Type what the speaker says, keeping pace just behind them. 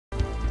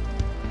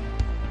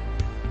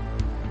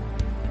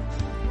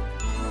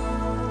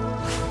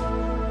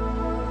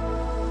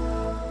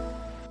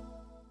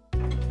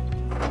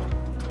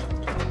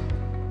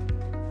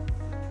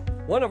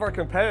One of our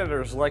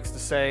competitors likes to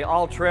say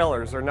all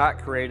trailers are not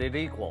created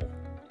equal.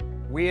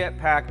 We at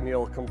Pack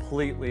Mule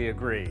completely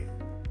agree.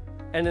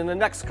 And in the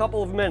next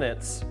couple of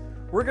minutes,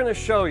 we're going to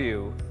show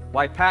you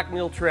why Pack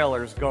Mule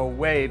trailers go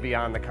way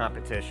beyond the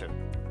competition.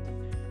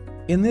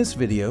 In this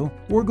video,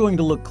 we're going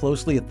to look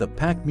closely at the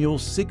Pack Mule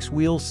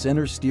 6-wheel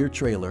center steer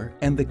trailer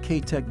and the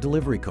K-Tec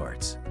delivery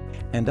carts.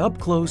 And up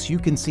close, you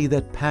can see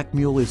that Pack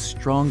Mule is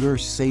stronger,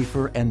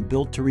 safer, and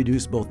built to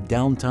reduce both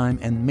downtime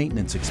and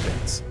maintenance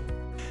expense.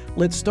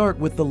 Let's start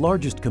with the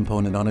largest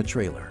component on a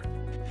trailer.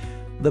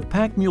 The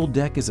Pack Mule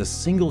deck is a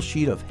single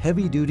sheet of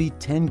heavy-duty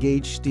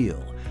 10-gauge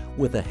steel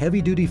with a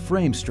heavy-duty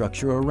frame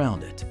structure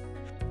around it.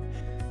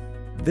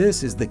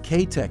 This is the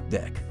K-Tec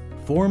deck,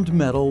 formed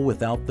metal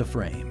without the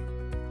frame.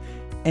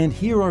 And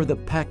here are the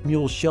Pack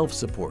Mule shelf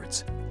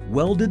supports,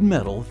 welded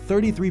metal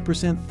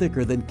 33%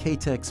 thicker than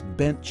K-Tec's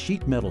bent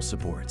sheet metal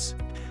supports.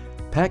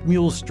 Pack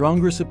Mule's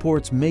stronger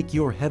supports make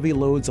your heavy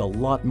loads a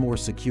lot more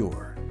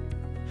secure.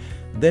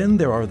 Then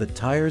there are the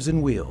tires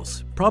and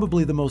wheels,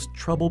 probably the most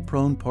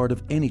trouble-prone part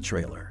of any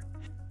trailer.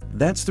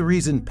 That's the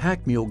reason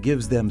Pack Mule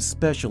gives them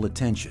special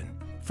attention.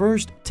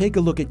 First, take a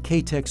look at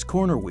K-Tec's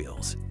corner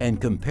wheels and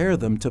compare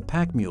them to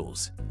Pack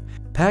Mule's.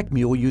 Pack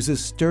Mule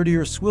uses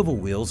sturdier swivel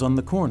wheels on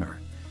the corner,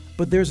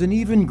 but there's an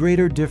even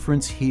greater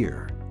difference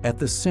here, at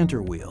the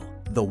center wheel,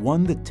 the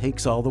one that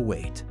takes all the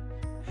weight.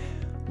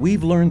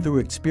 We've learned through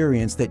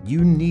experience that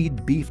you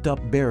need beefed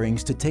up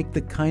bearings to take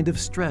the kind of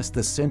stress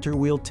the center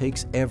wheel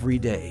takes every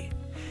day.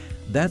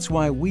 That's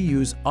why we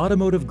use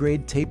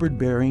automotive-grade tapered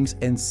bearings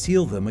and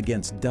seal them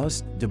against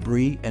dust,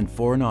 debris, and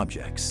foreign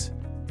objects.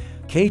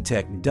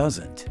 K-Tec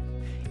doesn't.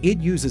 It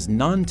uses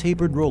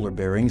non-tapered roller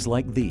bearings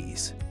like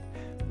these.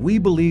 We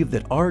believe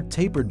that our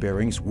tapered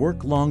bearings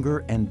work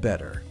longer and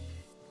better.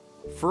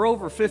 For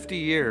over 50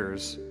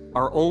 years,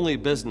 our only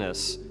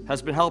business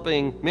has been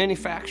helping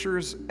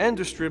manufacturers and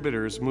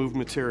distributors move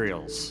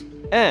materials.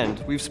 And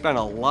we've spent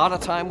a lot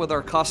of time with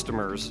our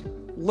customers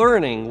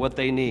learning what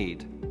they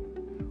need.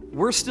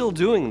 We're still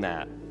doing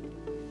that.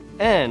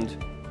 And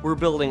we're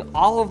building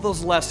all of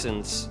those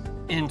lessons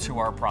into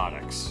our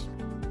products.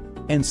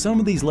 And some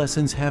of these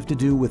lessons have to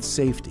do with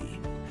safety.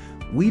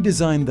 We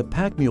designed the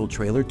Pack Mule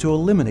trailer to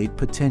eliminate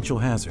potential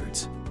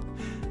hazards.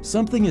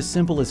 Something as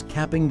simple as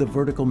capping the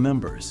vertical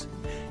members,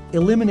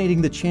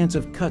 eliminating the chance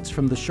of cuts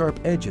from the sharp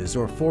edges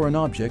or foreign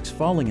objects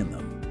falling in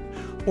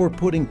them, or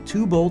putting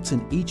 2 bolts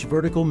in each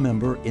vertical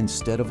member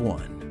instead of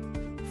 1.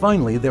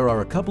 Finally, there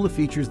are a couple of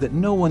features that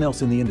no one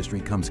else in the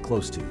industry comes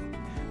close to.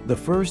 The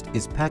first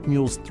is Pack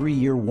Mule's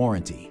 3-year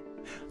warranty.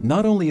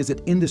 Not only is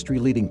it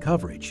industry-leading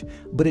coverage,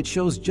 but it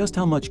shows just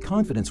how much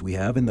confidence we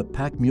have in the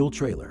Pack Mule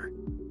trailer.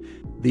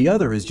 The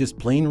other is just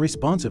plain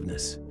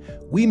responsiveness.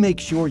 We make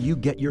sure you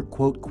get your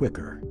quote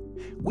quicker.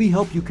 We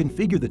help you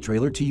configure the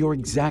trailer to your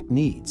exact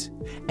needs,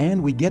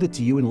 and we get it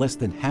to you in less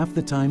than half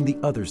the time the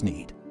others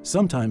need,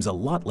 sometimes a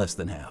lot less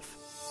than half.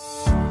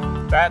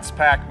 That's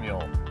Pack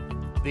Mule,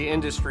 the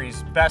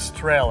industry's best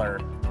trailer,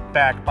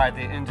 backed by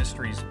the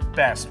industry's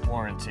best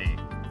warranty.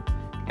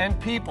 And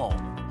people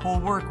who'll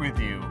work with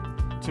you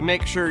to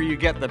make sure you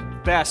get the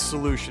best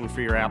solution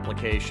for your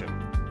application.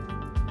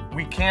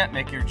 We can't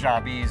make your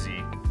job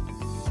easy,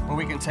 but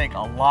we can take a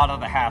lot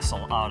of the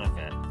hassle out of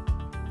it.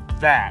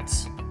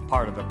 That's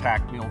part of the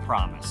Pack Mule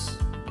promise.